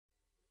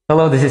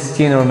Hello, this is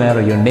Chino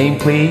Romero. Your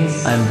name,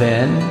 please? I'm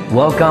Ben.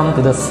 Welcome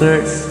to the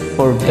search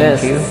for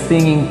best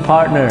singing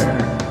partner.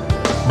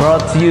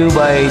 Brought to you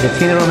by the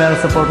Chino Romero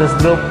Supporters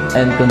Group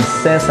and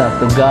Concesa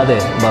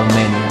Tugade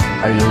Balmenia.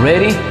 Are you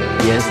ready?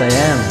 Yes, I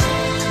am.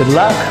 Good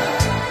luck!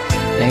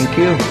 Thank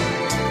you.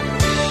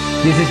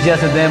 This is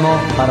just a demo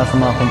para sa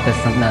mga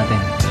contestant natin.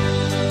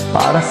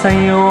 Para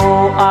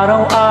sa'yo,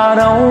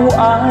 araw-araw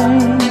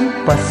ay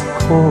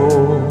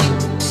Pasko.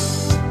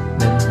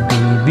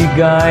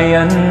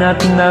 Nagbibigayan at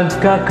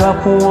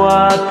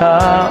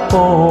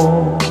nagkakapwa-tao,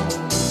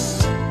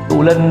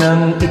 tulad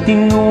ng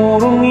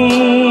itinuro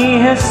ni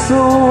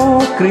Jesu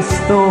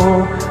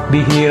Kristo,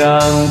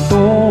 bihirang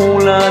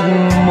tulad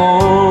mo.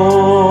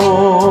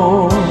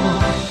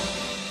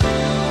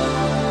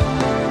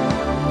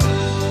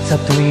 Sa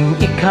tuwing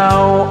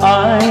ikaw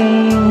ay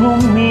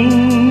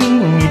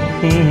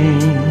ngumingiti,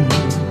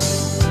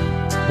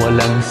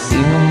 walang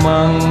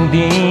sinumang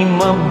di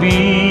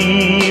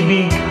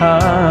mabibighani.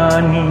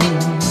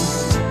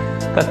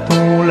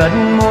 Katulad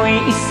mo'y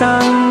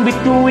isang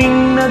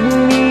bituing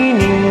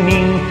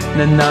nagniningning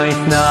na nais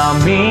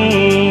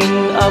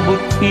naming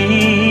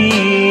abutin.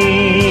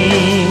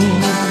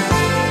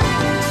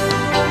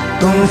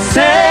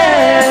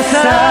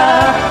 Concesa,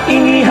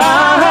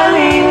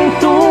 inihahaling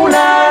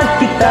tulad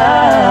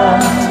kita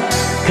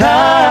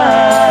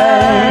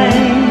kay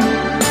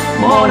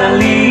Mona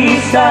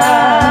Lisa.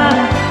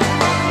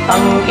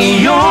 Ang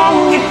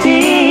iyong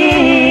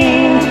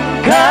ngiting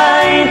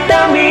kay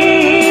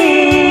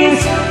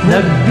tamis,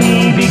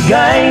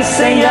 nagbibigay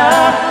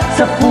saya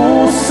sa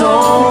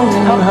pusong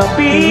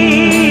hapis.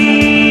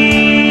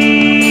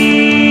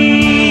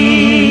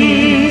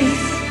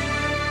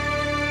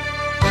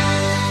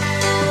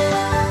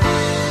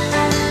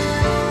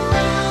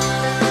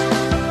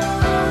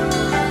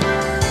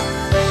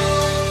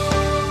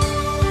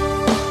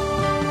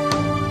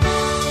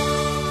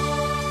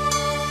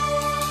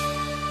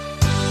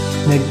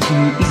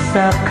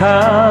 Nag-iisa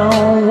ka,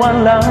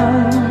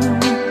 walang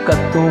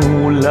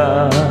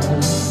katulad.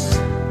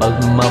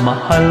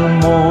 Pagmamahal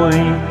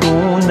mo'y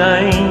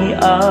tunay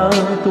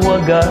at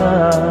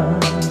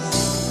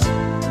wagas.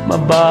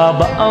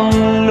 Mababa ang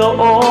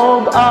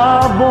loob,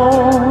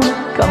 abot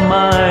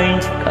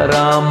kamay,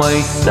 karamay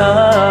sa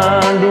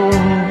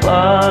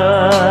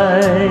lumbay.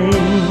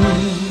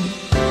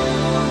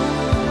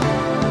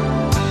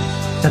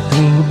 Sa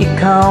tuwing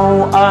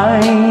ikaw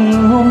ay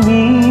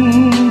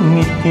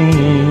ngumingiti,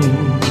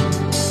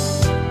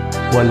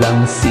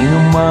 walang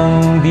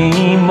sinumang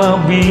di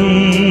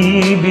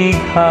mabibighani.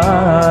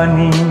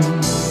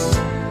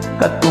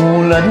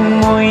 Katulad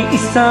mo'y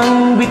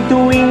isang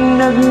bituing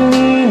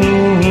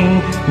nagniningning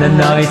na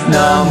nais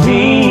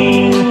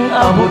naming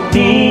abutin.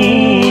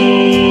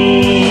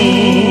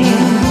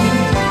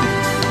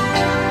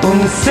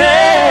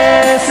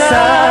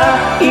 Concesa,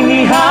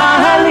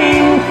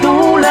 inihahaling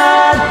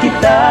tulad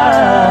kita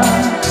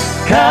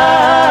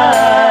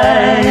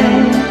kay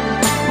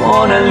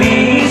Mona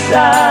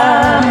Lisa.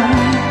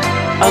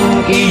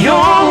 Ang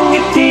iyong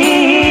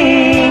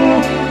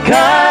ngiting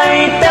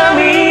kay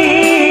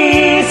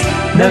tamis,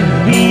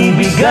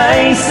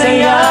 nagbibigay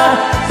saya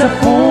sa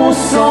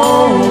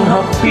pusong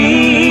hapis.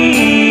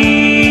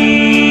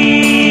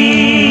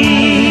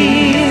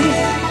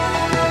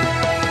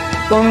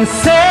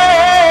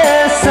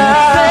 Concesa,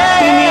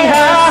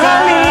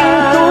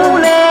 inihahaling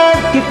tulad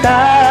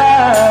kita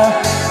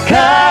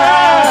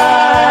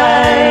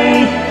kay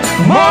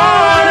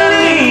Mona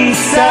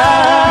Lisa.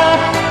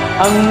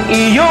 Ang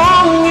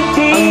iyong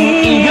ngiti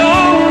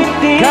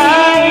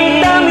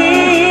kay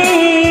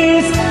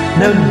tamis,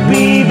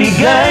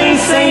 nagbibigay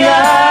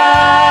saya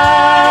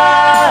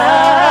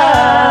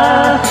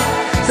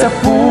sa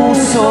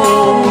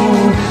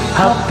pusong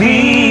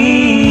hapis.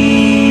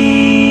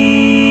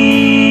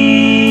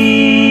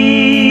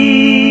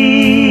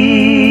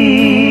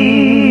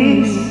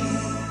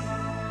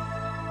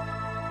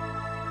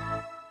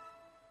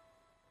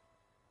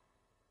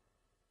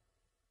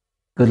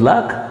 Good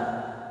luck!